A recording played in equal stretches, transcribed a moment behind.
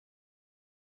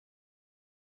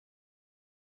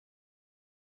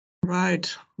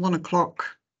right, 1 o'clock.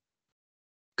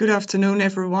 Good afternoon,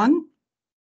 everyone.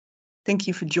 Thank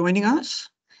you for joining us.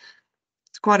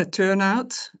 It's quite a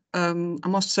turnout. I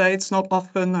must say it's not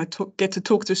often I get to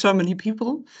talk to so many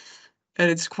people, and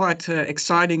it's quite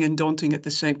exciting and daunting at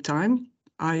the same time.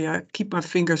 I keep my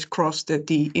fingers crossed that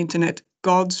the internet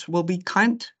gods will be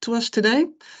kind to us today.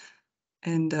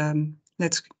 And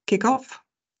let's kick off.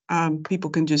 People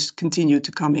can just continue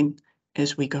to come in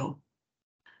as we go.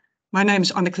 My name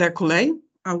is Anne-Claire Collet.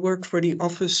 I work for the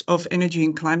Office of Energy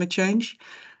and Climate Change.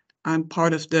 I'm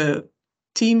part of the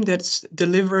team that's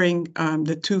delivering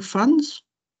the two funds.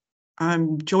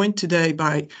 I'm joined today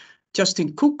by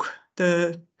Justin Cook,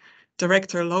 the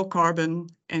Director Low Carbon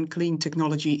and Clean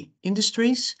Technology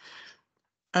Industries.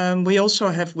 We also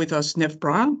have with us Nev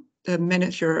Bra, the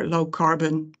Manager Low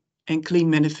Carbon and Clean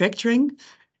Manufacturing.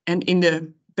 And in the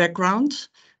background,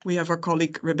 we have our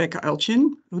colleague Rebecca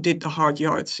Elchin, who did the hard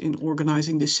yards in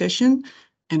organizing this session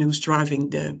and who's driving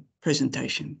the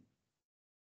presentation.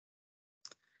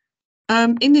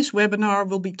 In this webinar,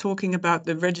 we'll be talking about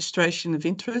the registration of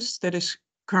interest that is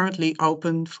currently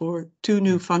open for two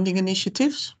new funding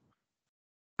initiatives.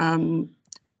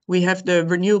 We have the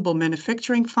Renewable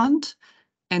Manufacturing Fund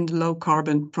and the Low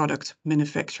Carbon Product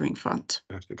Manufacturing Fund.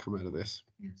 I have to come out of this.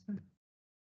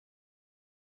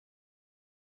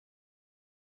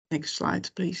 Next slide,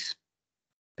 please,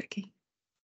 Becky.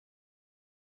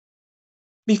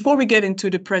 Before we get into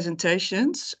the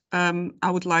presentations,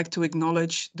 I would like to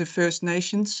acknowledge the First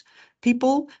Nations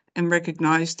people and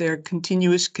recognize their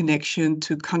continuous connection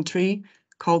to country,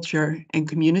 culture, and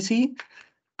community.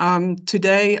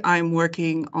 Today, I'm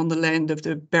working on the land of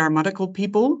the Barramadical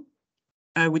people,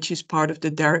 which is part of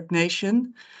the Darug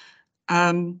Nation.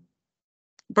 Barramada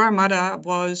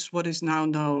was what is now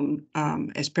known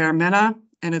as Parramatta,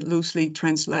 and it loosely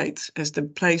translates as the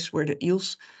place where the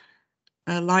eels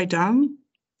lie down.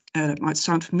 That might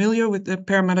sound familiar with the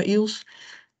Parramatta eels.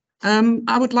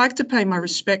 I would like to pay my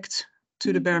respect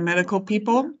to the Barramadical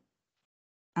people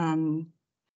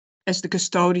as the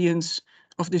custodians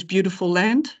of this beautiful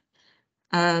land,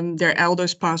 their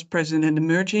elders past, present, and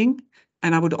emerging.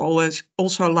 And I would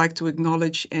also like to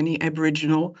acknowledge any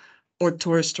Aboriginal or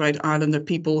Torres Strait Islander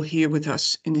people here with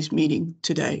us in this meeting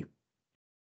today.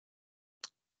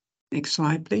 Next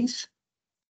slide, please.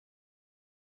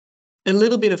 A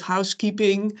little bit of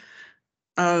housekeeping.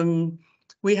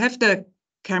 We have the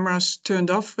cameras turned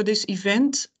off for this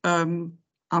event.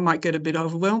 I might get a bit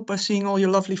overwhelmed by seeing all your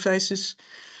lovely faces.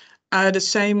 The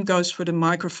same goes for the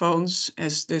microphones.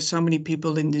 As there's so many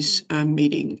people in this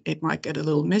meeting, it might get a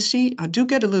little messy. I do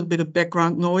get a little bit of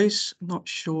background noise. I'm not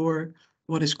sure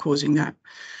what is causing that.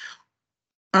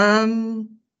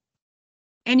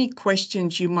 Any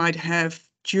questions you might have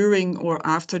during or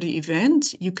after the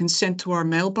event, you can send to our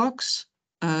mailbox.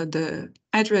 The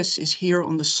address is here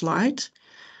on the slide.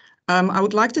 I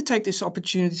would like to take this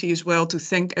opportunity as well to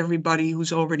thank everybody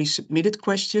who's already submitted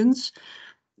questions.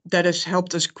 That has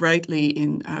helped us greatly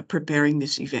in preparing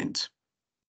this event.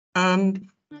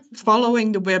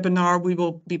 Following the webinar, we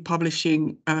will be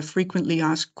publishing frequently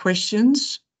asked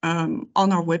questions on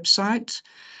our website.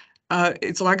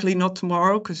 It's likely not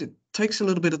tomorrow because it takes a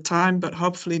little bit of time, but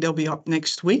hopefully they'll be up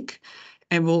next week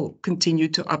and we'll continue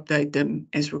to update them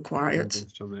as required.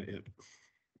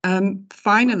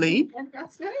 Finally,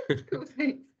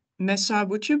 Messa,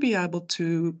 would you be able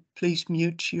to please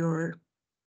mute your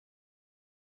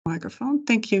microphone?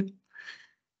 Thank you.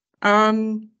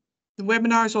 The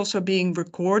webinar is also being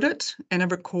recorded and a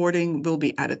recording will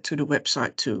be added to the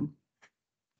website too.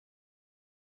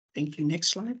 Thank you. Next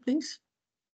slide, please.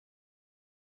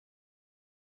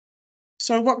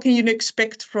 So what can you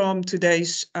expect from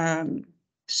today's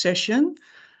session?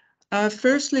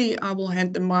 Firstly, I will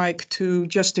hand the mic to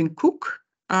Justin Cook,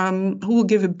 who will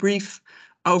give a brief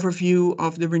overview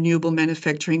of the Renewable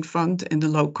Manufacturing Fund and the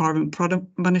Low Carbon Product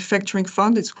Manufacturing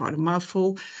Fund. It's quite a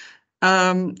mouthful.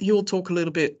 He will talk a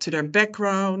little bit to their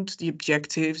background, the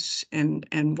objectives, and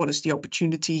what is the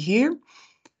opportunity here.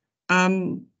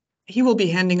 He will be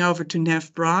handing over to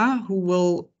Nev Bra, who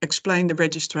will explain the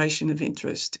registration of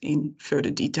interest in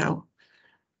further detail.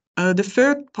 The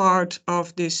third part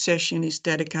of this session is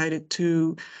dedicated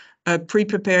to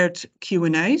pre-prepared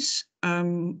Q&As.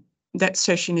 That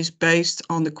session is based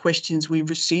on the questions we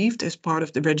received as part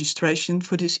of the registration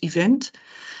for this event,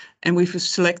 and we've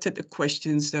selected the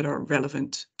questions that are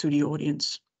relevant to the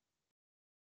audience.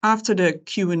 After the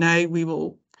Q&A, we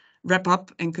will wrap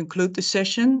up and conclude the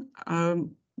session.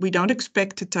 We don't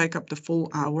expect to take up the full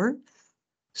hour,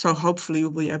 so hopefully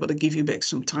we'll be able to give you back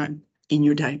some time in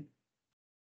your day.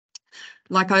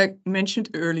 Like I mentioned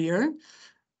earlier,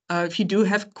 If you do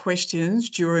have questions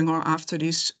during or after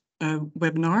this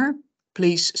webinar,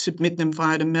 please submit them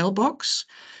via the mailbox.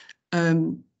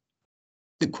 The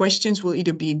questions will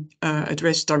either be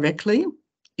addressed directly,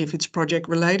 if it's project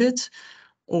related,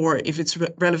 or if it's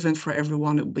relevant for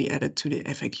everyone, it will be added to the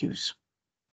FAQs.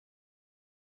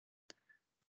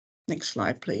 Next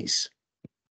slide, please.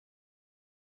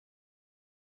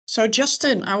 So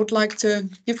Justin, I would like to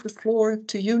give the floor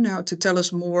to you now to tell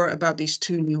us more about these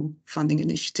two new funding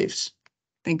initiatives.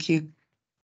 Thank you.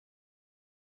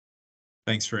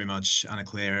 Thanks very much,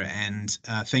 Anna-Claire, and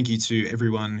thank you to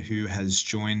everyone who has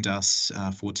joined us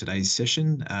for today's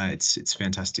session. It's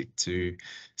fantastic to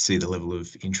see the level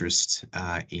of interest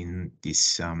in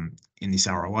this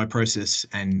ROI process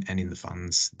and in the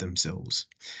funds themselves.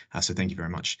 So thank you very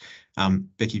much.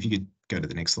 Becky, if you could go to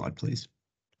the next slide, please.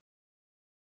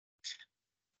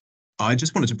 I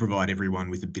just wanted to provide everyone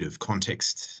with a bit of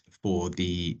context for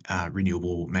the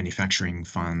Renewable Manufacturing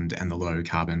Fund and the Low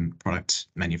Carbon Product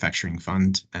Manufacturing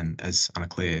Fund. And as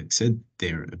Anna-Claire said,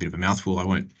 they're a bit of a mouthful. I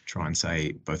won't try and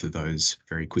say both of those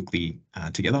very quickly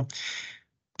together.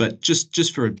 But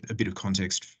just for a bit of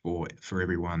context for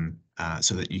everyone,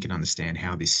 so that you can understand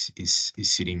how this is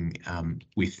sitting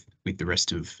with the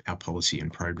rest of our policy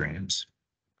and programs.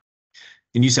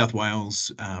 In New South Wales,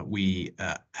 we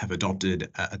have adopted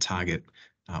a target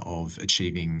of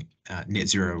achieving net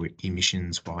zero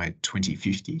emissions by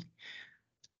 2050.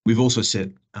 We've also set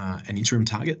an interim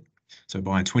target. So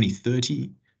by 2030,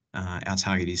 our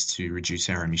target is to reduce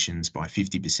our emissions by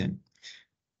 50%.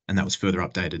 And that was further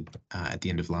updated at the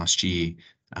end of last year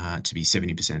to be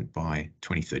 70% by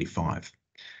 2035.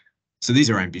 So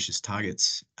these are ambitious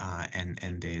targets,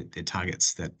 and they're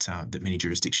targets that many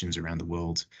jurisdictions around the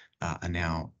world are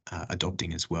now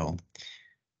adopting as well.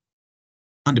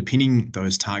 Underpinning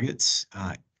those targets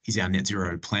is our net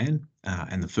zero plan,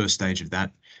 and the first stage of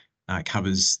that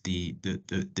covers the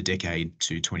decade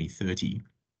to 2030.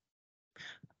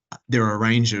 There are a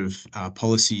range of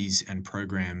policies and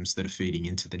programs that are feeding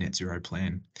into the net zero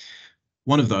plan.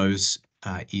 One of those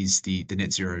is the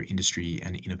Net Zero Industry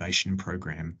and Innovation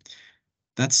Program.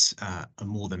 That's a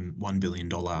more than $1 billion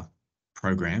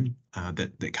program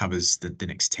that covers the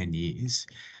next 10 years,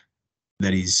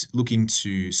 that is looking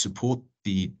to support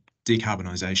the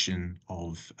decarbonisation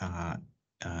of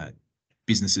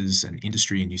businesses and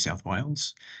industry in New South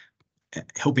Wales,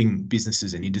 helping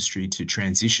businesses and industry to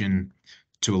transition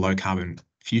to a low carbon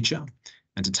future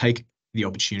and to take the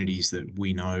opportunities that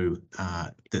we know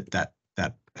that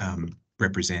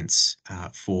represents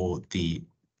for the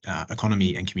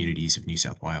economy and communities of New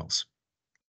South Wales.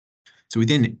 So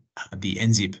within the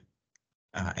NZIP,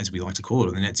 as we like to call it,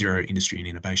 or the Net Zero Industry and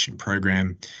Innovation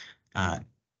Program,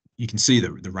 you can see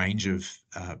the range of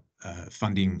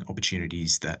funding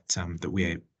opportunities that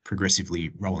we're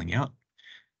progressively rolling out.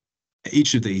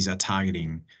 Each of these are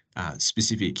targeting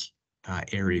specific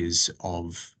areas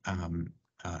of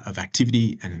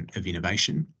activity and of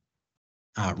innovation,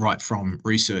 right from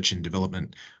research and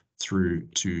development through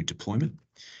to deployment.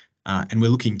 And we're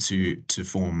looking to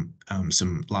form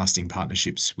some lasting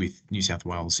partnerships with New South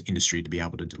Wales industry to be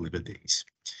able to deliver these.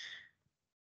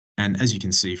 And as you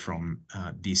can see from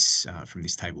this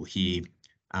table here,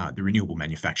 the Renewable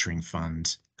Manufacturing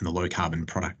Fund and the Low Carbon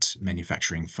Product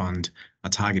Manufacturing Fund are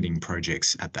targeting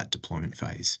projects at that deployment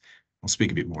phase. I'll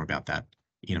speak a bit more about that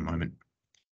in a moment.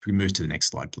 If we move to the next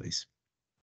slide, please.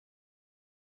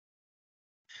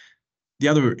 The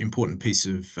other important piece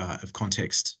of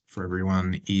context for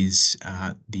everyone is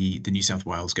the New South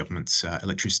Wales Government's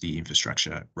electricity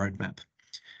infrastructure roadmap.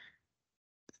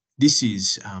 This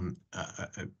is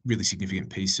a really significant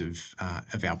piece of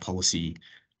our policy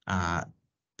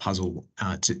puzzle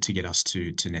to get us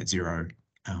to net zero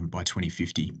by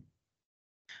 2050.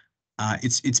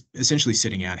 It's essentially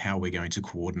setting out how we're going to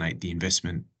coordinate the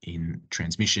investment in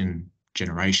transmission,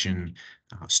 generation,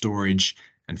 storage,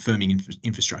 and firming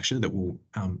infrastructure that will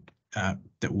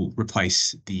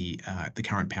replace the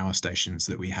current power stations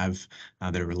that we have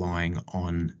that are relying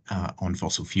on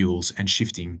fossil fuels and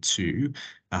shifting to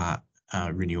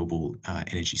renewable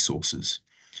energy sources.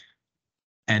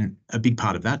 And a big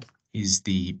part of that is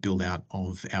the build out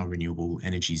of our renewable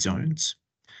energy zones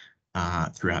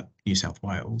throughout New South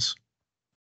Wales.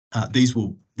 These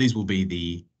will be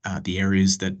the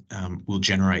areas that will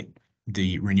generate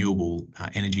the renewable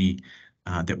energy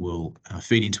that will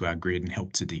feed into our grid and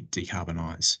help to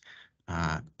decarbonise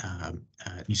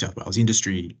New South Wales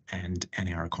industry and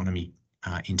our economy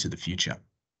into the future.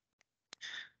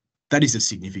 That is a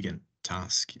significant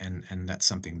task, and that's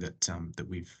something that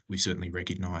we've certainly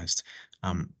recognised.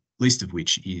 Least of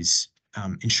which is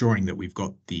ensuring that we've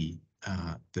got the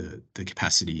the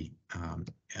capacity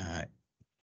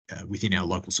within our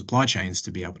local supply chains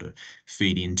to be able to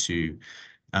feed into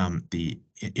the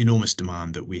enormous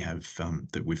demand that we have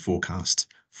that we forecast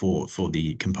for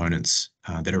the components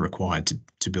that are required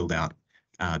to build out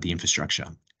the infrastructure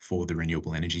for the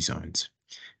renewable energy zones.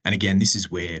 And again, this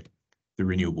is where the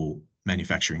Renewable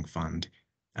Manufacturing Fund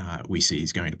we see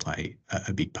is going to play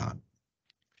a big part.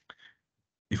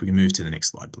 If we can move to the next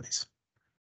slide, please.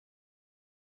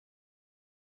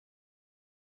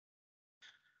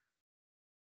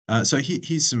 So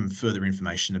here's some further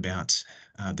information about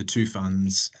the two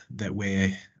funds that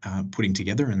we're putting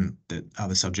together and that are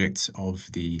the subject of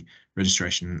the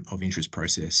registration of interest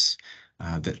process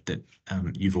that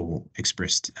you've all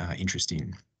expressed interest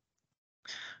in.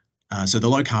 So the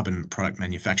Low Carbon Product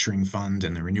Manufacturing Fund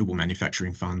and the Renewable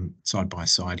Manufacturing Fund side by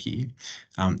side here.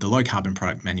 The Low Carbon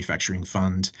Product Manufacturing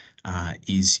Fund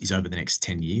is over the next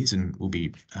 10 years and will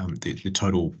be the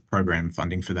total program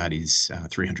funding for that is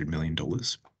 $300 million.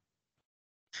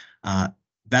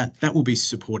 That will be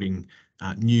supporting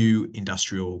new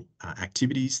industrial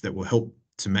activities that will help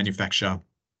to manufacture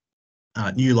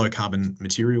new low carbon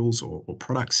materials or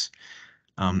products,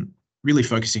 really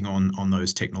focusing on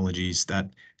those technologies that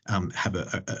have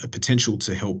a potential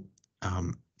to help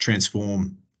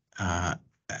transform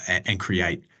and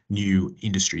create new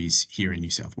industries here in New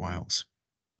South Wales.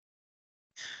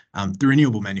 The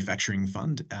Renewable Manufacturing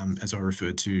Fund, as I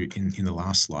referred to in the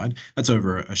last slide, that's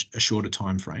over a shorter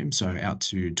time frame, so out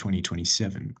to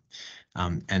 2027,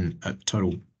 and a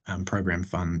total program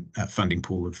funding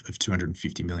pool of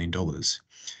 $250 million.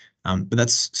 But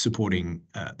that's supporting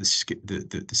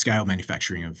the scale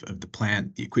manufacturing of the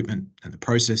plant, the equipment and the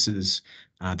processes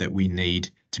that we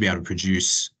need to be able to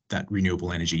produce that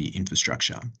renewable energy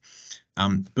infrastructure.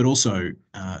 But also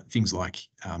things like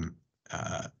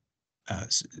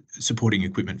supporting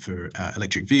equipment for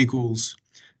electric vehicles,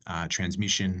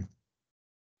 transmission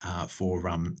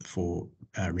for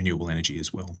renewable energy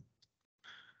as well.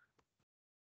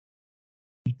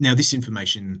 Now, this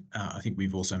information I think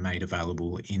we've also made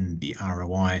available in the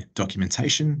ROI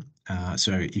documentation.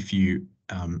 So if you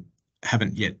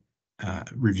haven't yet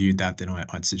reviewed that, then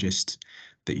I'd suggest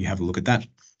that you have a look at that.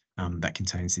 That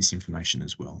contains this information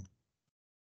as well.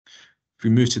 If we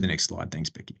move to the next slide, thanks,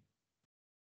 Becky.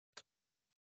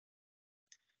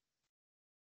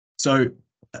 So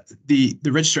the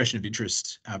registration of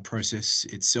interest process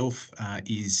itself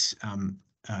is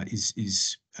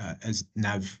as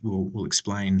Nav will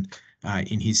explain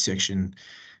in his section,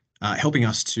 helping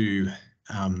us to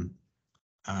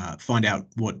find out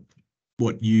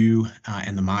what you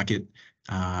and the market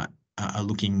are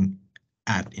looking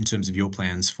at in terms of your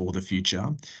plans for the future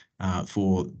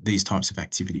for these types of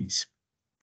activities.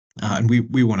 And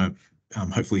we want to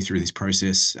hopefully through this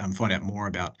process find out more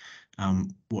about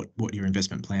what your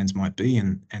investment plans might be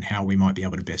and how we might be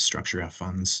able to best structure our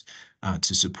funds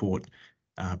to support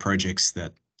projects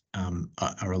that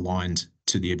are aligned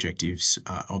to the objectives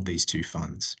of these two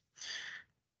funds.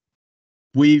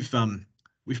 We've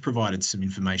provided some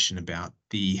information about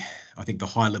I think the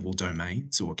high-level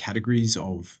domains or categories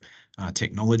of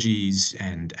technologies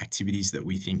and activities that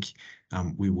we think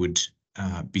we would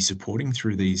be supporting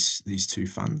through these two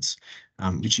funds,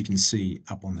 which you can see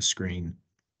up on the screen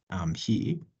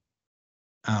here.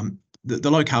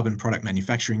 The Low Carbon Product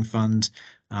Manufacturing Fund,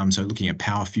 so looking at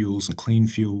power fuels and clean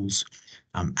fuels,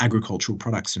 agricultural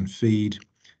products and feed,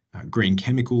 green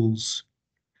chemicals,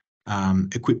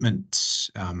 equipment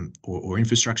or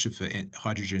infrastructure for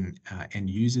hydrogen end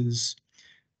users,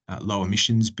 low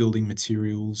emissions building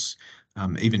materials,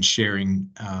 even sharing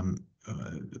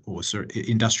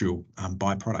industrial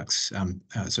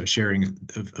byproducts, so sharing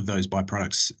of those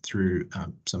byproducts through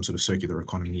some sort of circular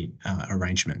economy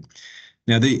arrangement.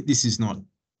 Now, this is not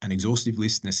an exhaustive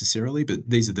list necessarily, but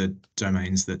these are the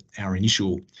domains that our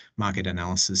initial market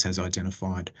analysis has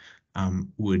identified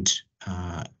would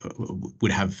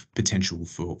have potential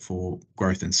for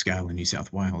growth and scale in New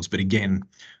South Wales. But again,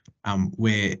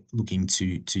 we're looking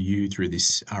to you through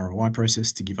this ROI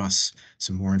process to give us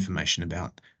some more information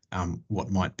about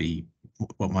what might be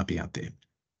out there.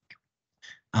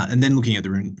 And then looking at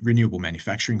the Renewable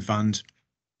Manufacturing Fund,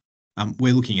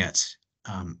 we're looking at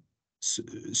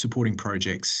supporting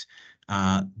projects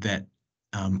that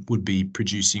would be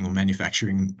producing or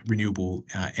manufacturing renewable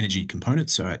energy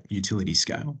components, so at utility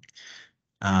scale,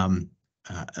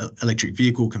 electric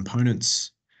vehicle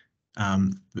components,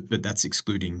 but that's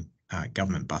excluding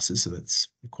government buses, so that's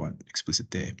quite explicit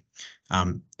there.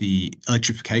 The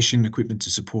electrification equipment to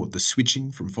support the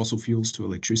switching from fossil fuels to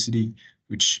electricity,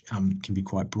 which can be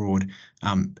quite broad,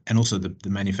 and also the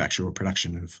manufacture or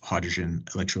production of hydrogen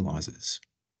electrolyzers.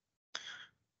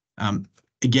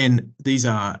 Again, these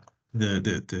are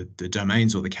the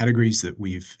domains or the categories that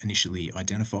we've initially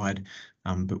identified,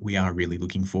 but we are really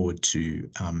looking forward to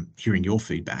hearing your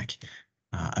feedback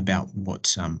about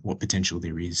what potential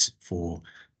there is for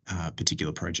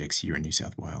particular projects here in New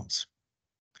South Wales.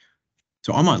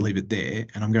 So I might leave it there,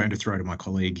 and I'm going to throw to my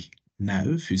colleague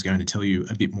Nav, who's going to tell you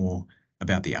a bit more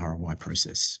about the ROI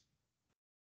process.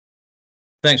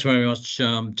 Thanks very much,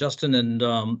 Justin, and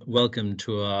welcome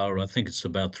to our, I think it's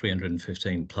about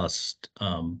 315 plus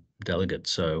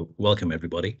delegates, so welcome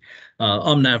everybody.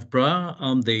 I'm Nav Bra.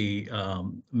 I'm the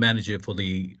manager for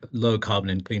the low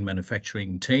carbon and clean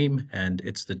manufacturing team, and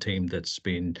it's the team that's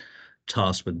been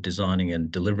tasked with designing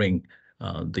and delivering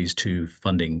these two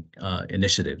funding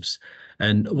initiatives.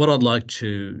 And what I'd like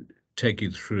to take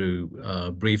you through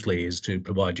briefly is to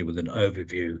provide you with an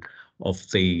overview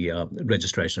of the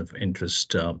registration of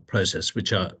interest process,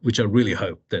 which I really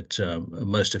hope that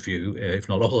most of you, if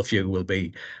not all of you, will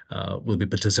be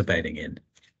participating in.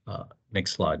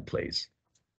 Next slide, please.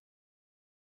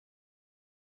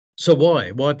 So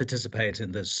why participate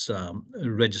in this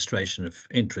registration of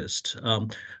interest?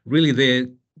 Really, there are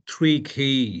three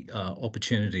key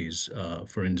opportunities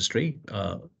for industry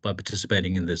by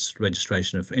participating in this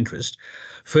registration of interest.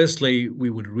 Firstly, we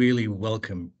would really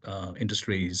welcome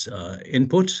industry's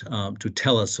input to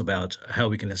tell us about how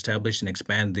we can establish and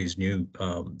expand these new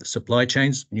supply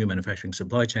chains, new manufacturing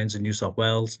supply chains in New South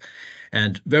Wales.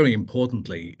 And very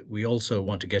importantly, we also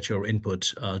want to get your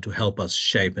input to help us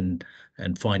shape and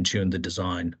fine-tune the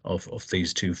design of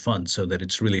these two funds so that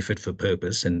it's really fit for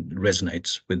purpose and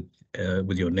resonates with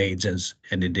your needs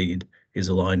and indeed is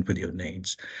aligned with your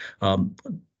needs.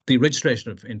 The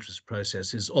registration of interest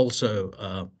process is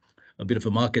also a bit of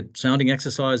a market sounding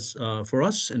exercise for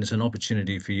us, and it's an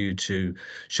opportunity for you to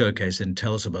showcase and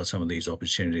tell us about some of these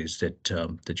opportunities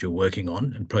that you're working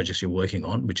on and projects you're working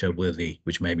on, which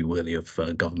may be worthy of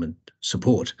government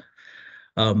support.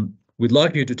 We'd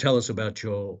like you to tell us about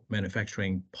your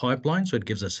manufacturing pipeline, so it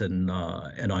gives us an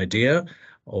idea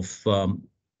of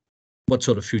what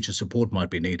sort of future support might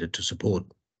be needed to support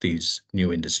these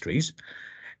new industries.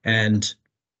 And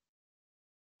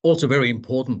also, very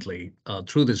importantly,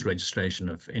 through this registration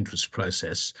of interest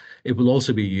process, it will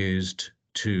also be used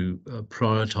to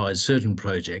prioritise certain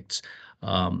projects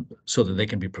so that they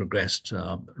can be progressed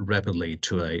rapidly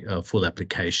to a full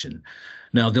application.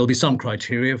 Now, there'll be some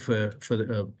criteria for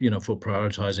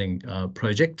prioritising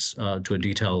projects to a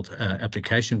detailed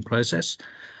application process,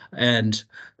 and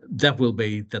that will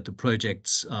be that the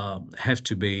projects have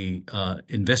to be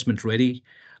investment ready.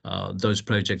 Those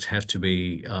projects have to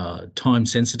be time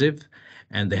sensitive,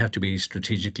 and they have to be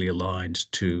strategically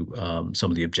aligned to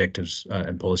some of the objectives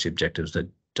and policy objectives that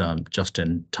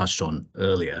Justin touched on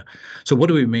earlier. So what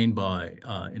do we mean by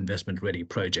investment ready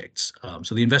projects?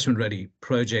 So the investment ready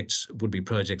projects would be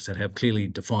projects that have clearly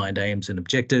defined aims and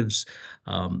objectives.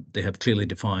 They have clearly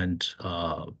defined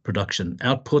production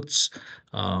outputs.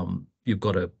 You've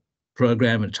got a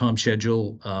program and time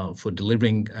schedule for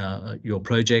delivering your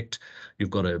project. You've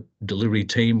got a delivery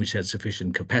team which has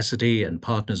sufficient capacity and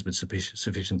partners with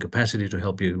sufficient capacity to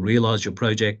help you realise your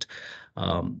project.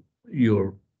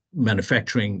 You're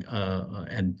manufacturing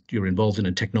and you're involved in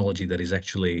a technology that is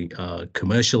actually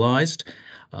commercialised.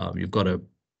 You've got a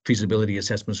feasibility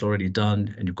assessments already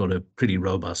done, and you've got a pretty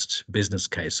robust business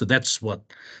case. So those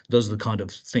are the kind of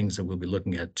things that we'll be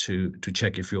looking at to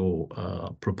check if your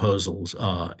proposals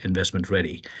are investment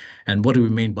ready. And what do we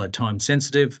mean by time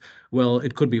sensitive? Well,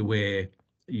 it could be where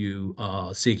you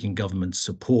are seeking government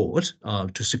support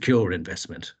to secure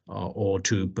investment or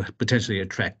to potentially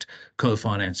attract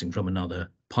co-financing from another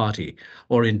party,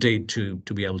 or indeed to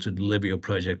be able to deliver your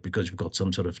project because you've got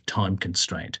some sort of time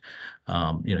constraint.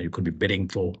 You could be bidding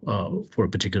for a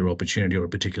particular opportunity or a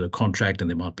particular contract, and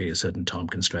there might be a certain time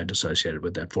constraint associated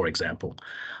with that, for example.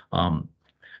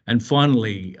 And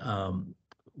finally,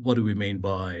 what do we mean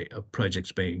by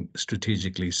projects being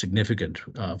strategically significant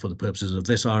for the purposes of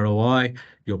this ROI?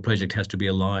 Your project has to be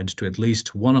aligned to at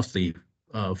least one of the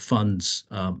fund's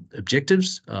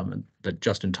objectives that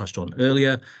Justin touched on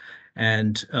earlier,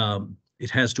 and it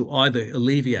has to either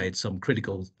alleviate some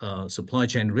critical supply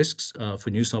chain risks for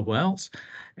New South Wales,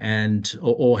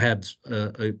 or have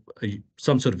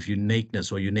some sort of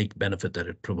uniqueness or unique benefit that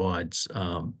it provides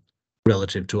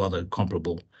relative to other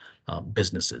comparable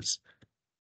businesses.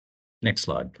 Next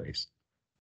slide, please.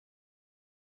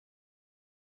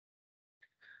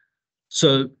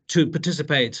 So to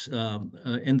participate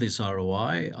in this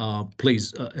ROI,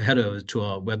 please head over to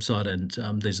our website,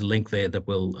 and there's a link there that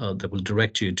will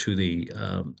direct you to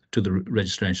the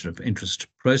registration of interest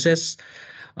process.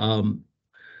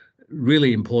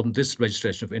 Really important, this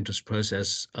registration of interest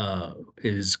process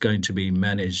is going to be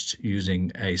managed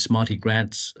using a Smarty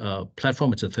Grants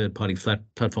platform. It's a third-party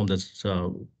platform that's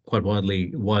quite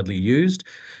widely used,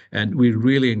 and we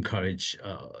really encourage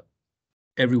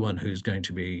everyone who's going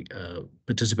to be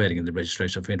participating in the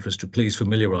registration of interest to please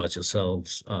familiarise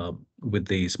yourselves with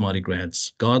the Smarty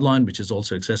Grants guideline, which is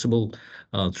also accessible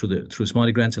through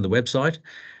Smarty Grants in the website,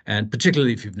 and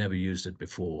particularly if you've never used it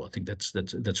before. I think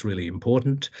that's really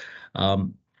important,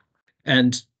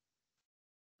 and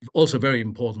also very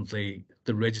importantly,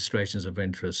 the registrations of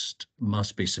interest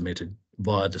must be submitted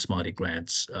via the Smarty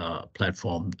Grants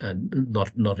platform, and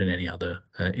not in any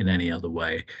other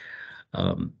way.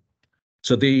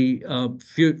 So the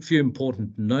few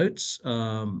important notes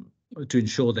to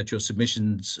ensure that your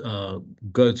submissions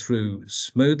go through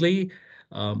smoothly.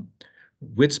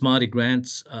 With Smarty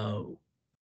Grants,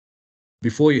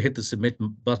 before you hit the submit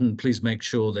button, please make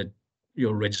sure that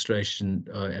your registration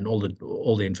and all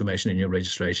the information in your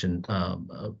registration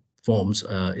forms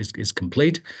is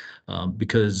complete,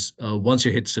 because once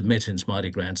you hit submit in Smarty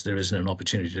Grants, there isn't an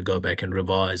opportunity to go back and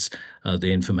revise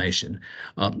the information.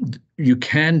 You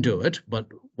can do it, but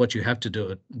what you have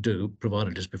to do,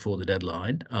 provided it's before the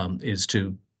deadline, is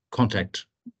to contact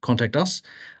us,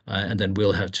 and then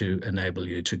we'll have to enable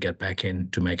you to get back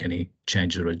in to make any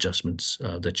changes or adjustments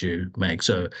that you make.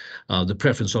 So the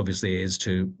preference obviously is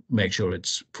to make sure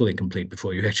it's fully complete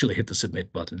before you actually hit the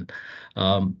submit button.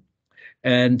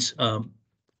 And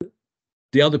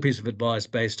the other piece of advice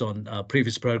based on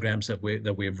previous programs that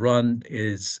we've run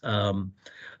is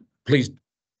please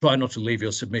try not to leave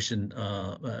your submission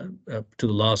to the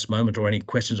last moment, or any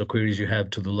questions or queries you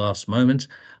have to the last moment.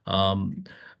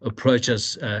 Approach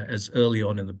us as early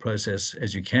on in the process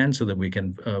as you can, so that we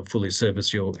can fully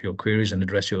service your queries and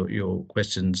address your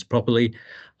questions properly.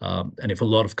 And if a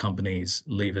lot of companies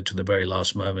leave it to the very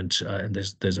last moment, and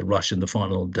there's a rush in the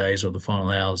final days or the final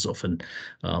hours, often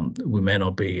we may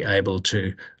not be able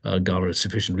to garner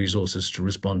sufficient resources to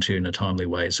respond to you in a timely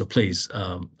way. So please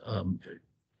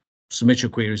submit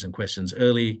your queries and questions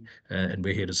early, and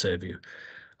we're here to serve you.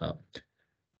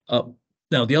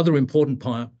 Now, the other important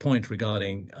point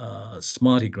regarding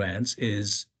Smarty Grants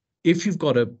is if you've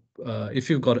got a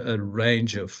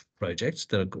range of projects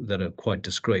that are quite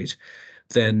discrete,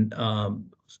 then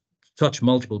such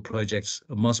multiple projects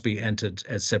must be entered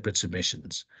as separate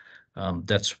submissions.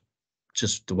 That's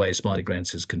just the way Smarty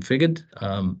Grants is configured.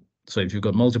 So if you've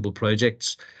got multiple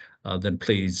projects, then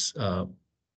please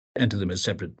enter them as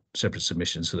separate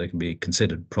submissions so they can be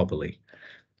considered properly.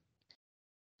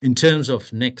 In terms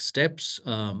of next steps,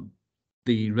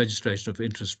 the registration of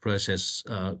interest process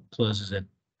closes at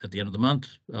the end of the month,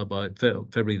 by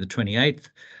February the 28th.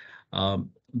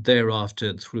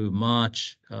 Thereafter, through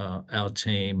March, our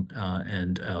team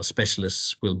and our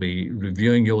specialists will be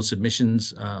reviewing your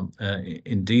submissions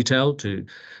in detail to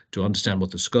understand what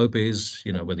the scope is,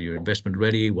 whether you're investment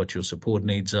ready, what your support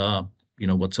needs are,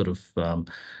 what sort of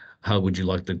how would you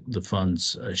like the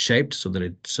funds shaped so that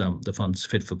it's the funds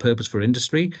fit for purpose for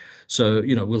industry. So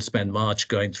we'll spend March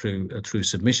going through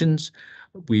submissions.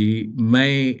 We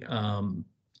may from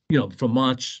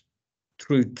March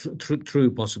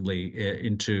through possibly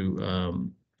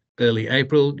into early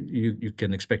April, you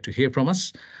can expect to hear from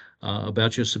us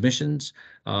about your submissions.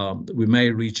 We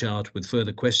may reach out with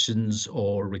further questions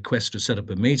or requests to set up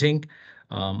a meeting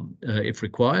if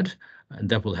required, and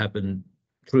that will happen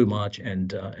through March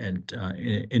and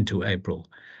into April.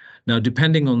 Now,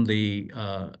 depending on the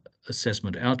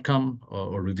assessment outcome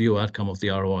or review outcome of the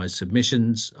ROI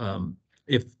submissions,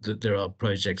 if there are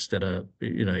projects that are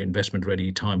investment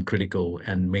ready, time critical,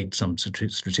 and meet some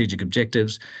strategic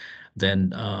objectives,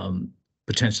 then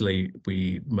potentially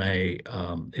we may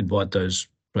invite those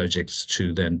projects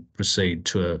to then proceed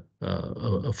to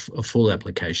a full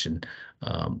application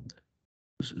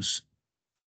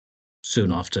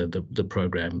soon after the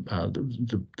program,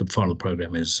 the final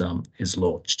program is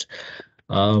launched.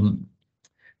 And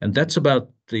that's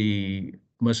about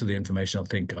most of the information I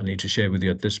think I need to share with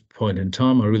you at this point in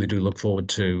time. I really do look forward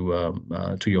to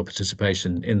your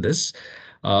participation in this.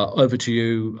 Over to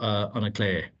you,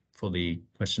 Anna-Claire, for the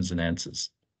questions and answers.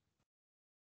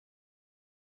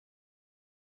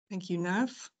 Thank you,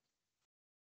 Nav.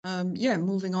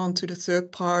 Moving on to the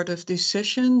third part of this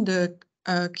session, the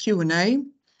Q&A.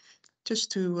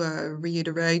 Just to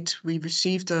reiterate, we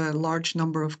received a large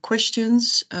number of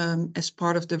questions as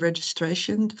part of the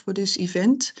registration for this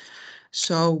event.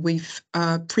 So we've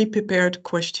pre-prepared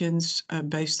questions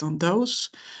based on those.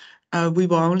 We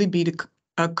will only be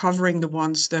covering the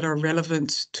ones that are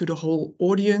relevant to the whole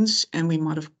audience, and we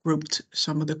might have grouped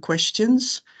some of the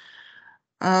questions.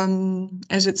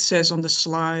 As it says on the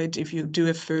slide, if you do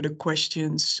have further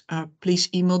questions, please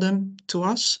email them to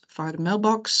us via the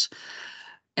mailbox,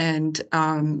 and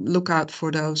look out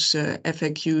for those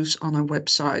FAQs on our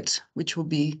website, which will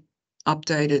be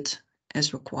updated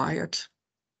as required.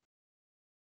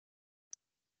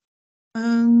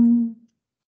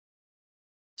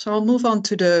 So I'll move on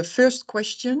to the first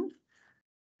question.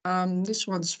 This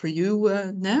one's for you,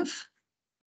 Nev.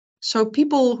 So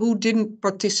people who didn't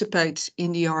participate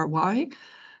in the ROI,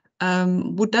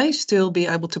 would they still be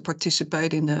able to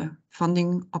participate in the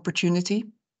funding opportunity?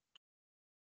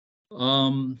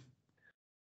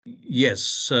 Yes.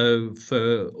 So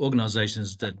for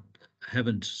organisations that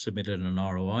haven't submitted an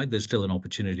ROI, there's still an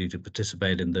opportunity to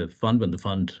participate in the fund when the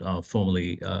fund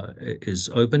formally is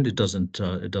opened. It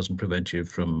doesn't prevent you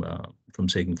from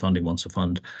seeking funding once the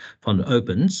fund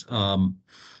opens.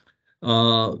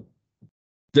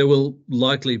 There will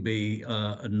likely be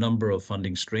a number of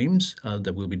funding streams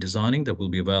that we'll be designing that will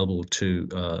be available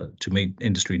to meet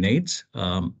industry needs,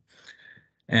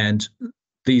 and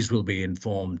these will be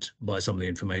informed by some of the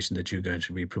information that you're going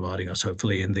to be providing us,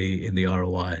 hopefully in the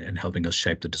ROI, and helping us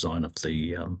shape the design of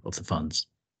the funds.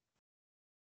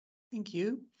 Thank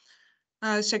you.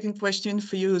 Second question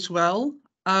for you as well.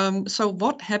 So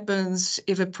what happens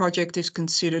if a project is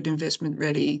considered investment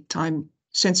ready, time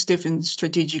sensitive and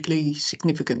strategically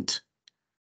significant?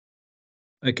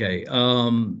 Okay.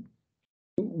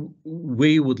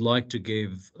 We would like to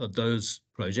give those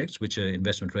projects which are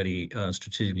investment ready,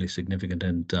 strategically significant,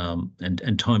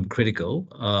 and time critical,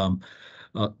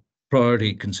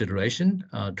 priority consideration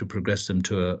to progress them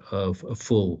to a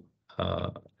full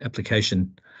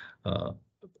application. The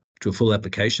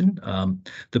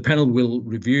panel will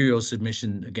review your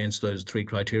submission against those three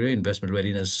criteria: investment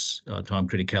readiness, time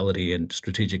criticality, and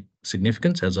strategic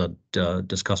significance, as I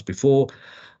discussed before.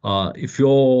 If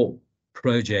your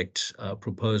project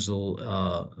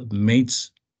proposal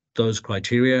meets those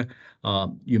criteria,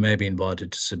 you may be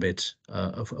invited to submit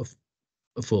a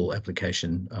full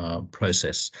application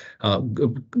process,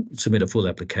 submit a full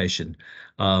application.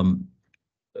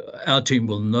 Our team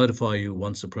will notify you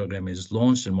once the program is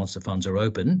launched and once the funds are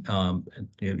open.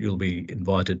 You'll be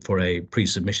invited for a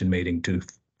pre-submission meeting to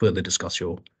further discuss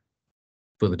your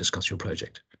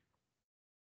project.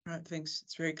 Right, thanks.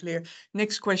 It's very clear.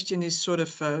 Next question is sort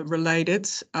of related.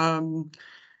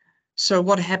 So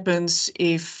what happens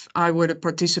if I were to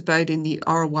participate in the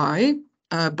ROI,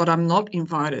 but I'm not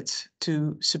invited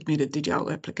to submit a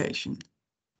digital application?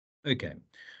 Okay.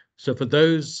 So for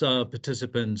those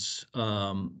participants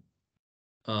who've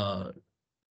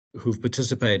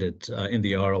participated in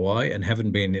the ROI and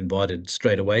haven't been invited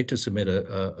straight away to submit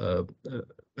a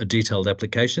detailed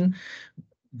application,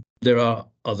 there are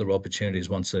other opportunities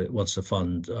once the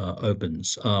fund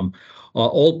opens.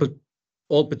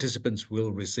 All participants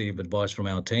will receive advice from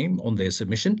our team on their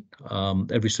submission.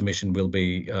 Every submission will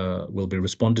be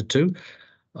responded to.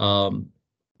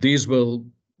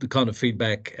 The kind of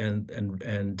feedback and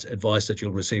advice that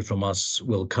you'll receive from us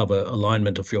will cover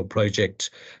alignment of your project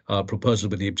proposal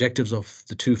with the objectives of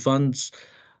the two funds,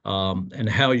 and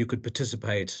how you could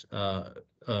participate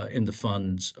in the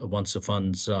funds once the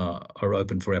funds are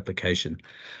open for application.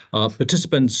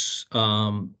 Participants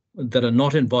that are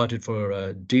not invited for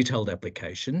a detailed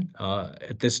application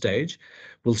at this stage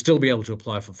will still be able to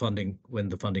apply for funding when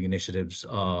the funding initiatives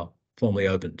are formally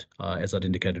opened, as I'd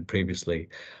indicated previously.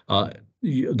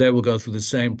 They will go through the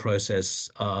same process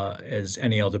as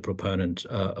any other proponent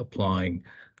applying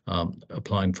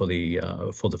for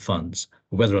the funds,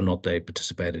 whether or not they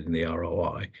participated in the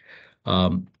ROI.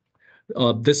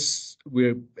 At this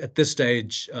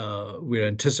stage, we're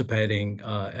anticipating,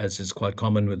 as is quite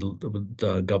common with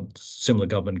similar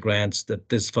government grants, that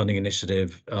this funding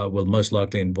initiative will most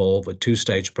likely involve a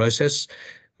two-stage process,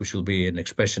 which will be an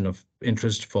expression of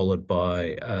interest followed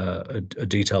by a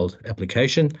detailed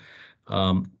application.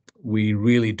 We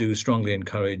really do strongly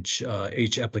encourage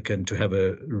each applicant to have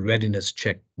a readiness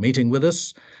check meeting with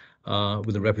us,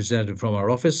 with a representative from our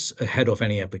office ahead of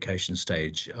any application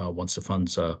stage once the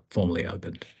funds are formally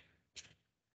opened.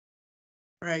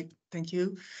 Right, thank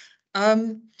you.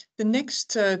 The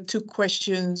next two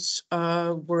questions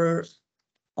were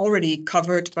already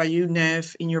covered by you,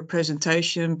 Nev, in your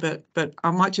presentation, but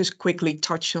I might just quickly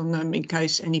touch on them in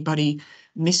case anybody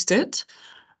missed it.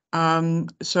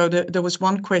 So there was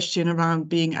one question around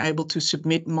being able to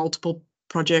submit multiple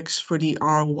projects for the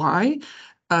ROI.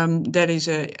 that is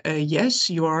a yes,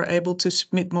 you are able to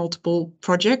submit multiple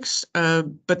projects,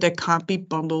 but they can't be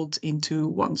bundled into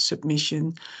one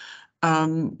submission.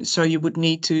 So you would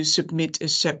need to submit a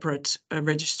separate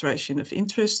registration of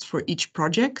interest for each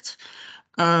project.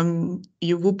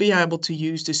 You will be able to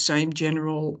use the same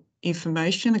general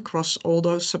information across all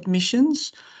those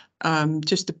submissions.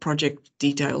 Just the project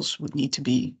details would need to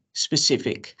be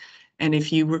specific. And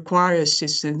if you require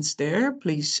assistance there,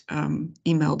 please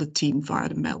email the team via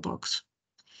the mailbox.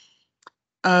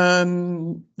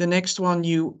 The next one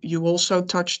you also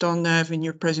touched on, Nev, in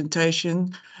your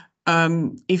presentation.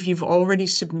 If you've already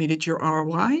submitted your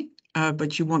ROI,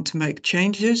 but you want to make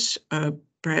changes,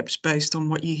 perhaps based on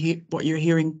what you're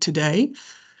hearing today,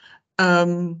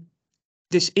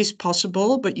 this is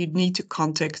possible, but you'd need to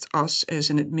contact us as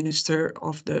an administrator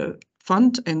of the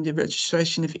fund and the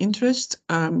registration of interest.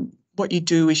 What you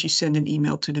do is you send an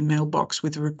email to the mailbox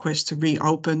with a request to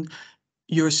reopen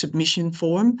your submission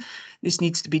form. This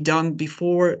needs to be done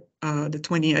before the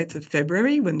 28th of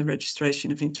February, when the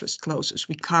registration of interest closes.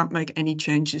 We can't make any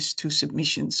changes to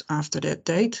submissions after that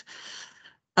date.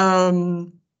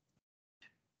 In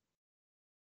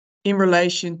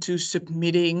relation to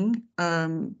submitting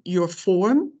your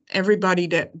form, everybody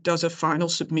that does a final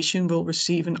submission will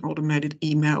receive an automated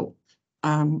email.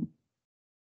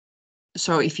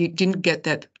 So if you didn't get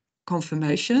that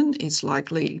confirmation, it's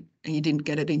likely, and you didn't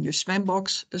get it in your spam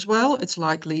box as well, it's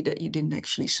likely that you didn't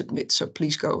actually submit. So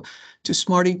please go to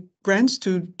Smarty Grants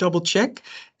to double check,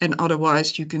 and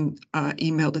otherwise you can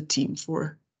email the team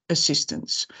for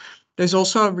assistance. There's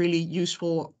also a really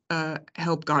useful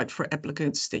help guide for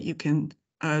applicants that you can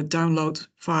download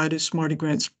via the Smarty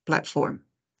Grants platform.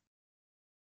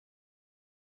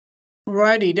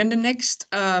 Alrighty, then the next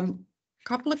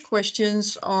couple of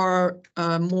questions are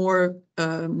more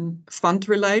fund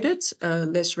related,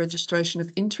 less registration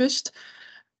of interest.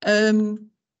 Oh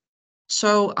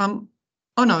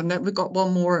no, we've got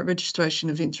one more registration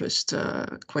of interest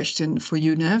question for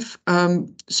you, Nev.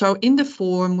 So in the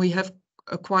form, we have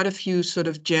quite a few sort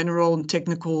of general and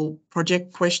technical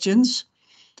project questions,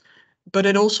 but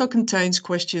it also contains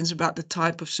questions about the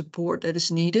type of support that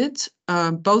is needed,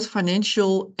 both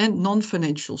financial and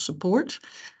non-financial support.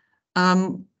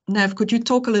 Nev, could you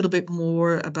talk a little bit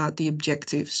more about the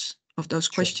objectives of those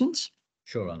questions?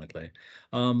 Sure, Anna-Claire.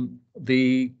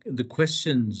 The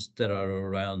questions that are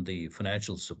around the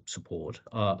financial support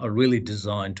are really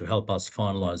designed to help us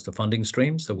finalise the funding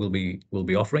streams that we'll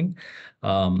be offering,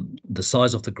 the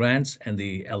size of the grants, and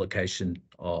the allocation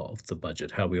of the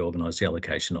budget, how we organise the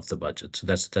allocation of the budget. So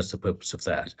that's the purpose of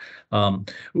that.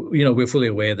 We're fully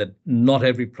aware that not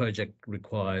every project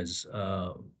requires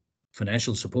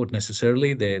financial support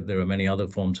necessarily. There are many other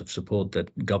forms of support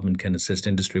that government can assist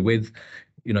industry with.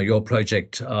 Your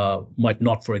project might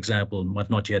not, for example, might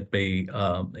not yet be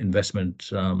investment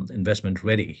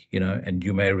ready, and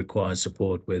you may require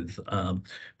support with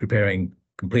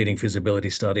completing feasibility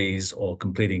studies or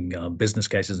completing business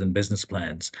cases and business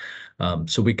plans.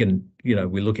 So we can,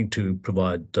 we're looking to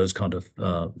provide those kind of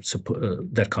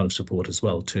support, that kind of support as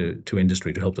well to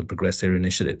industry to help them progress their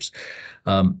initiatives.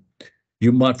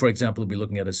 You might, for example, be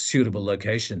looking at a suitable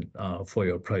location for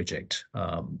your project.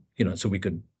 So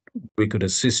we could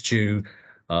assist you.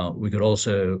 We could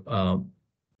also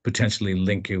potentially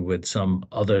link you with some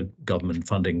other government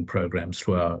funding programs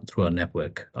through our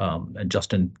network. And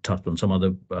Justin touched on some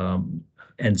other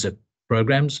NZIP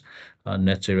programs,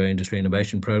 Net Zero Industry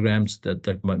Innovation programs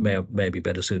that may be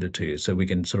better suited to you. So we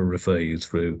can sort of refer you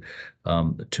through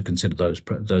to consider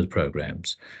those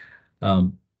programs.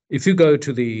 If you go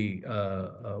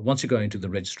to once you go into the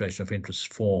registration of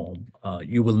interest form,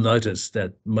 you will notice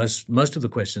that most of the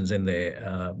questions in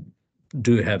there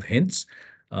do have hints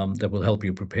that will help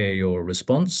you prepare your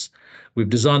response. We've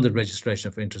designed the registration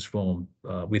of interest form,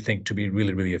 we think, to be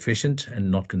really, really efficient and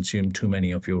not consume too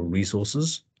many of your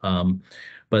resources.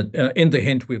 But in the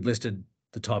hint, we've listed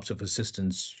the types of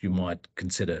assistance you might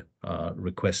consider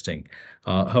requesting.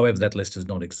 However, that list is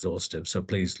not exhaustive, so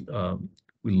please,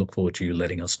 we look forward to you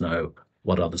letting us know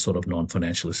what other sort of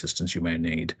non-financial assistance you may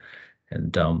need,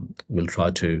 and we'll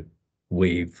try to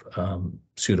weave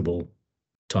suitable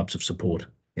types of support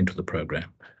into the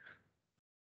program.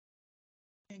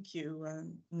 Thank you,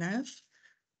 Nev.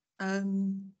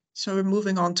 So we're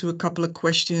moving on to a couple of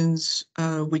questions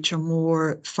which are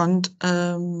more fund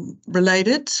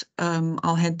related.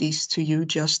 I'll hand these to you,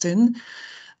 Justin.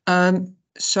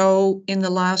 So in the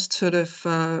last sort of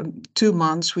 2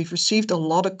 months, we've received a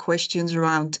lot of questions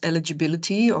around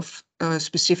eligibility of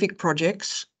specific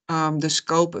projects, the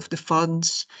scope of the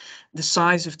funds, the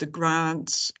size of the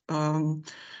grants.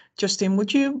 Justin,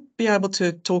 would you be able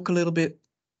to talk a little bit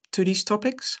to these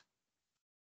topics?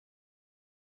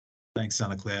 Thanks,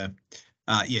 Anna Claire.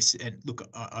 Yes, and look,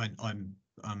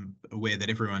 I'm aware that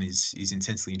everyone is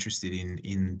intensely interested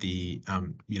in the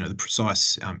the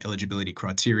precise eligibility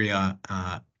criteria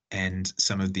and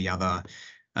some of the other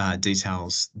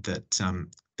details that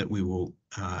that we will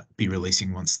be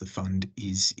releasing once the fund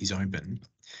is open.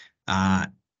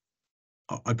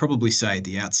 I'd probably say at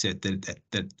the outset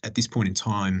that at this point in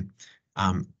time,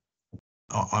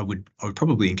 I would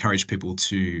probably encourage people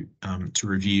to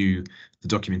review the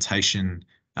documentation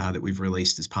that we've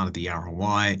released as part of the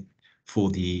ROI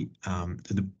for the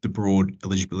broad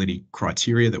eligibility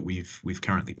criteria that we've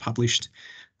currently published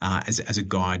as a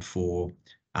guide for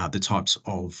the types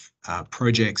of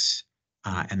projects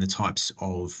and the types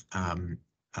of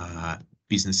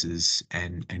businesses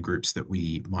and groups that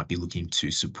we might be looking to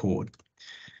support.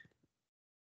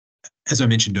 As I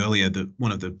mentioned earlier,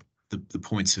 one of the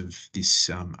points of this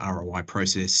ROI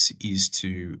process is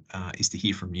to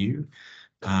hear from you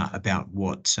about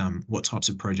what types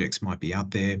of projects might be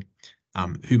out there,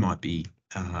 who might be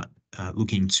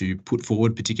looking to put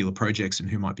forward particular projects, and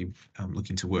who might be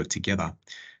looking to work together.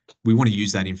 We want to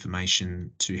use that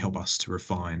information to help us to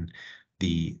refine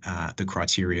the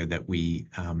criteria that we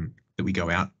go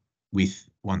out with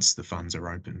once the funds are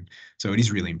open. So it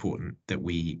is really important that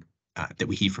we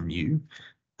hear from you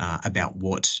about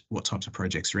what types of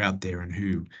projects are out there and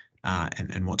who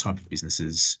and what type of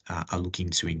businesses are looking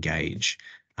to engage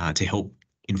to help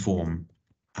inform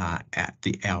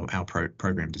our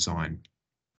program design.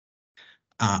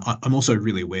 I'm also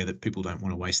really aware that people don't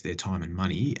want to waste their time and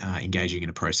money engaging in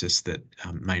a process that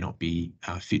may not be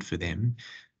fit for them.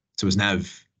 So as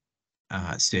Nav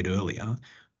said earlier,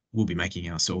 we'll be making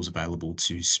ourselves available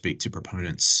to speak to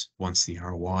proponents once the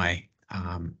ROI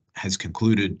has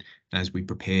concluded, and as we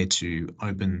prepare to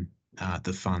open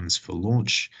the funds for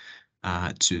launch,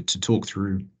 to talk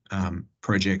through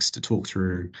projects, to talk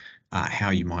through how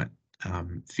you might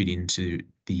fit into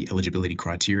the eligibility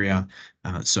criteria,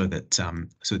 so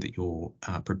that you're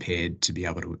prepared to be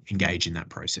able to engage in that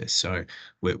process. So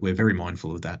we're very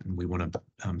mindful of that, and we want to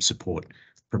support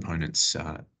proponents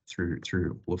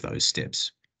through all of those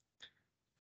steps.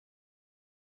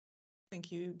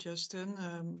 Thank you,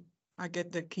 Justin. I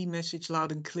get the key message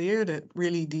loud and clear that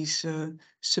really these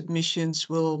submissions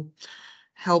will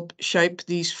help shape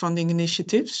these funding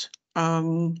initiatives.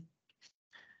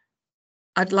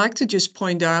 I'd like to just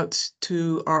point out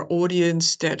to our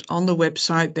audience that on the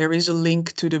website there is a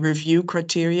link to the review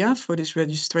criteria for this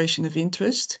registration of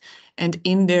interest. And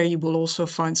in there you will also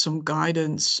find some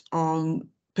guidance on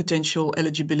potential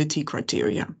eligibility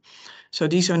criteria. So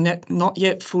these are not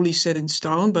yet fully set in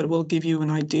stone, but will give you an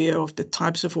idea of the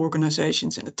types of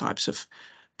organizations and the types of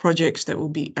projects that will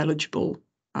be eligible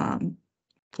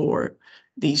for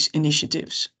these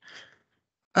initiatives.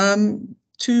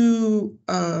 Two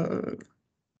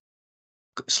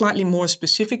slightly more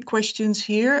specific questions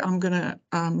here. I'm going to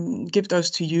give those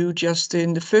to you,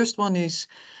 Justin. The first one is,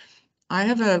 I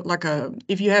have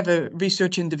if you have a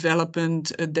research and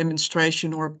development, a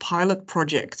demonstration or a pilot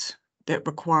project that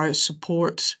requires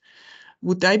support,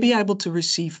 would they be able to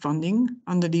receive funding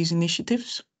under these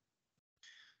initiatives?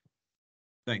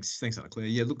 Thanks, Anna Claire.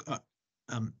 Yeah, look,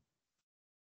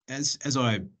 as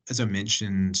I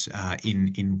mentioned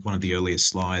in one of the earlier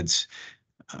slides,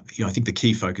 I think the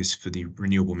key focus for the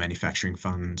Renewable Manufacturing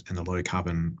Fund and the Low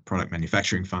Carbon Product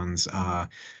Manufacturing Funds are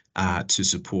to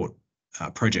support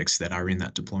projects that are in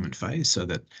that deployment phase, so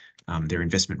that they're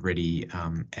investment ready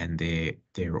and they're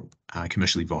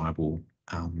commercially viable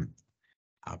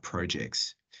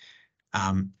projects.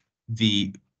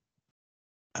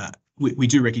 We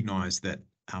do recognise that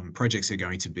projects are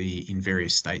going to be in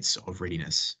various states of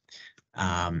readiness,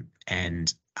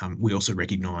 and we also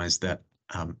recognise that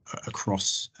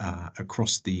across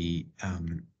the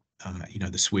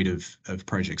the suite of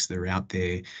projects that are out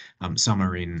there, some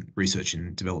are in research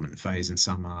and development phase, and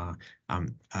some are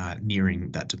nearing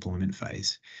that deployment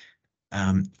phase.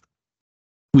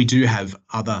 We do have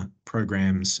other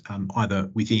programs, either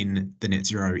within the Net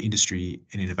Zero Industry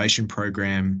and Innovation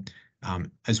Program,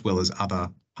 as well as other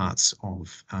parts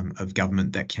of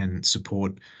government that can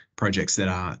support projects that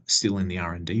are still in the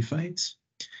R&D phase.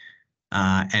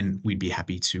 And we'd be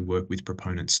happy to work with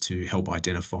proponents to help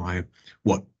identify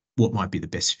what might be the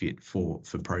best fit for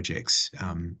projects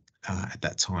at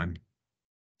that time.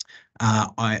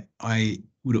 I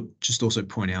would just also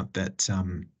point out that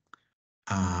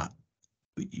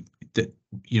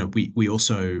we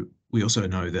also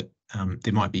know that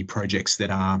there might be projects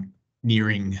that are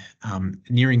nearing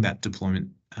that deployment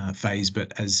phase,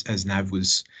 but as Nav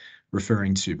was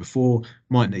referring to before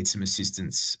might need some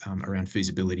assistance around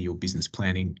feasibility or business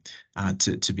planning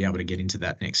to be able to get into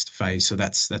that next phase. So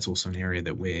that's also an area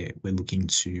that we're looking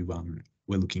to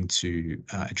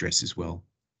address as well.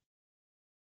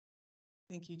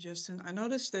 Thank you, Justin. I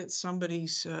noticed that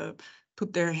somebody's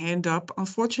put their hand up.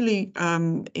 Unfortunately,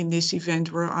 in this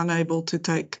event, we're unable to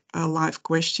take live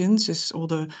questions as all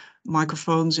the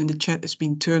microphones in the chat has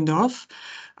been turned off.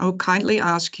 I will kindly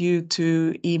ask you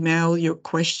to email your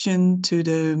question to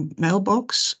the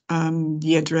mailbox.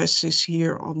 The address is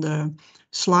here on the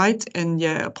slide. And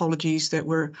yeah, apologies that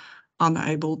we're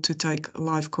unable to take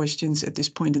live questions at this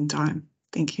point in time.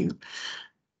 Thank you.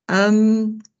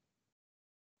 Another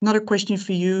question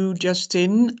for you,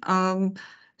 Justin.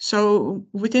 So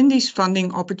within these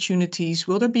funding opportunities,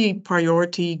 will there be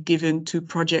priority given to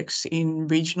projects in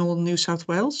regional New South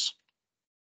Wales?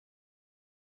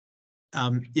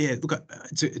 Yeah, look,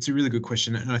 it's a really good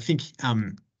question, and I think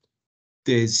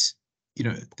we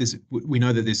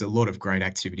know that there's a lot of great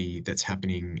activity that's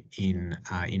happening in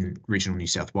regional New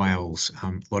South Wales.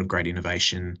 A lot of great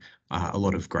innovation, a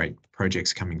lot of great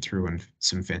projects coming through, and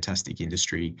some fantastic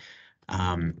industry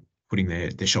putting their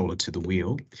shoulder to the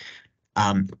wheel.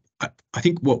 I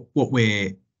think what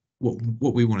we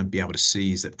want to be able to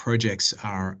see is that projects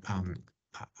are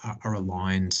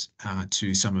aligned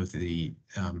to some of the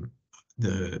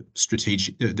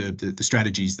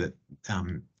strategies that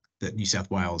New South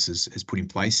Wales has put in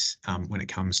place when it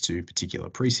comes to particular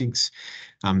precincts.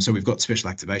 So we've got special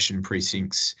activation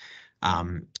precincts.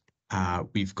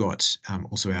 We've got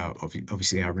also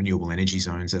obviously our renewable energy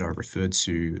zones that I referred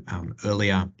to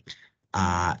earlier.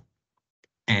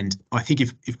 And I think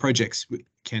if projects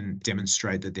can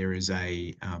demonstrate that there is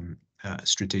a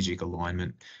strategic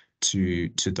alignment to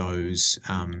those,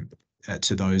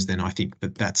 then I think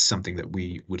that's something that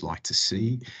we would like to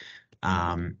see,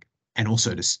 and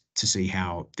also to see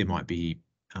how there might be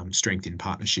strength in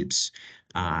partnerships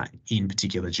in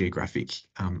particular geographic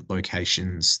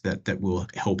locations that will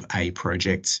help a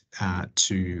project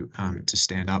to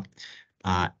stand up,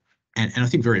 and I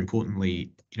think very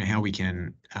importantly, how we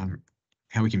can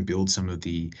build some of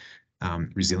the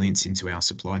resilience into our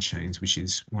supply chains, which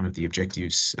is one of the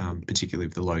objectives, particularly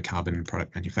of the Low Carbon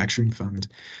Product Manufacturing Fund,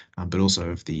 but also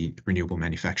of the Renewable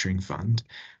Manufacturing Fund,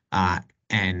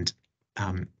 and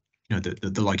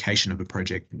the location of a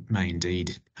project may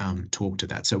indeed talk to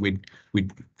that. So we'd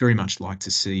very much like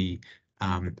to see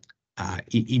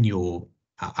in your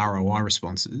ROI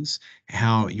responses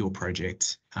how your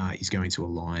project is going to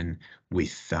align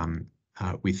with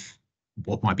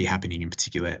what might be happening in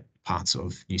particular parts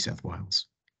of New South Wales.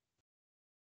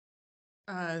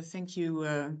 Thank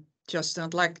you, Justin.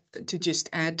 I'd like to just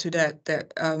add to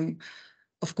that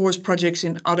of course, projects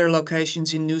in other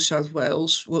locations in New South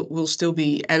Wales will still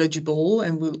be eligible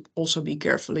and will also be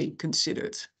carefully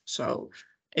considered. So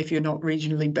if you're not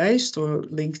regionally based or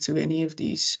linked to any of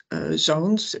these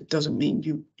zones, it doesn't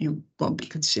mean you won't be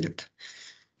considered.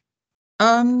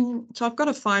 So I've got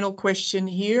a final question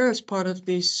here as part of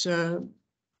this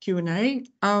Q&A.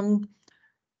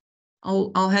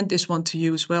 I'll hand this one to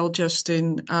you as well,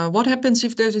 Justin. What happens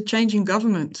if there's a change in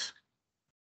government?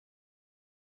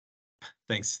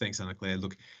 Thanks, Anna-Claire.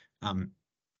 Look,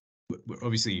 we're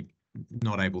obviously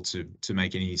not able to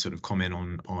make any sort of comment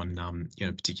on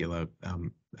particular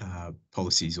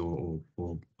policies or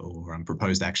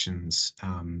proposed actions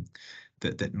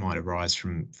that might arise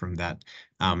from that.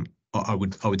 I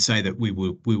would say that we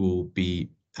will be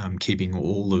keeping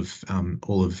all of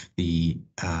the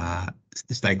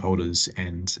stakeholders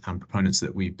and proponents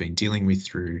that we've been dealing with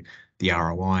through the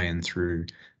ROI and through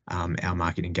our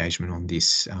market engagement on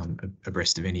this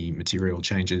abreast of any material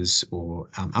changes or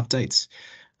updates.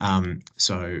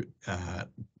 So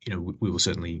we will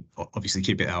certainly obviously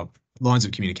keep our lines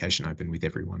of communication open with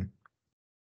everyone.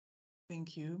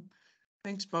 Thank you.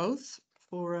 Thanks both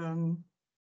for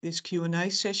this Q&A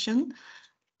session.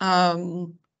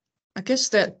 I guess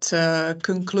that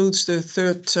concludes the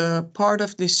third part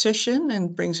of this session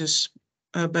and brings us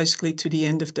basically to the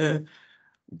end of the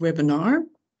webinar.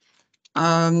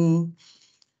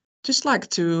 Just like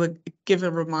to give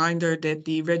a reminder that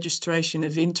the registration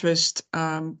of interest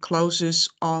closes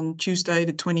on Tuesday,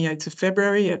 the 28th of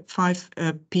February at 5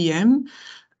 p.m.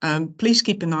 Please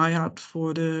keep an eye out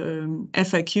for the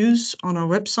FAQs on our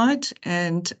website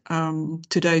and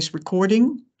today's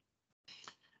recording.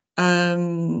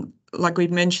 Like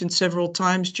we've mentioned several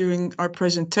times during our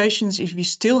presentations, if you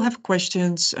still have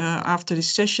questions after this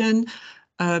session,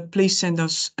 please send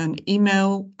us an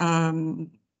email.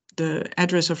 The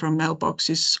address of our mailbox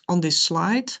is on this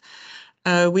slide.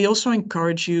 We also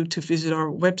encourage you to visit our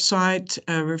website,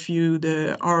 review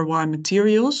the ROI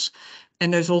materials,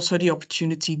 and there's also the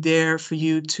opportunity there for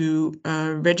you to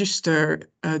register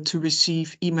to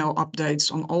receive email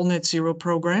updates on all net zero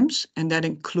programs, and that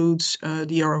includes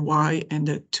the ROI and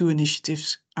the 2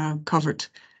 initiatives covered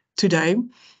today.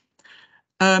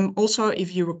 Also,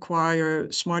 if you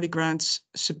require Smarty Grants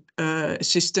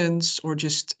assistance or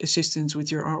just assistance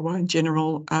with your ROI in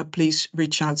general, please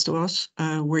reach out to us.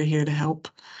 We're here to help.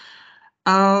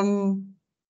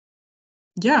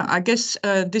 Yeah, I guess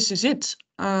this is it.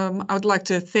 I would like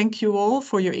to thank you all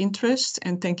for your interest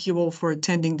and thank you all for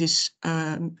attending this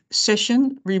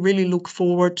session. We really look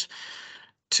forward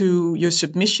to your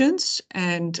submissions,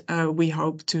 and we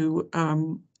hope to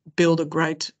build a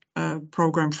great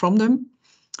program from them.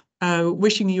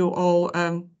 Wishing you all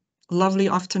a lovely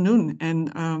afternoon,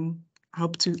 and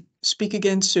hope to speak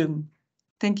again soon.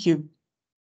 Thank you.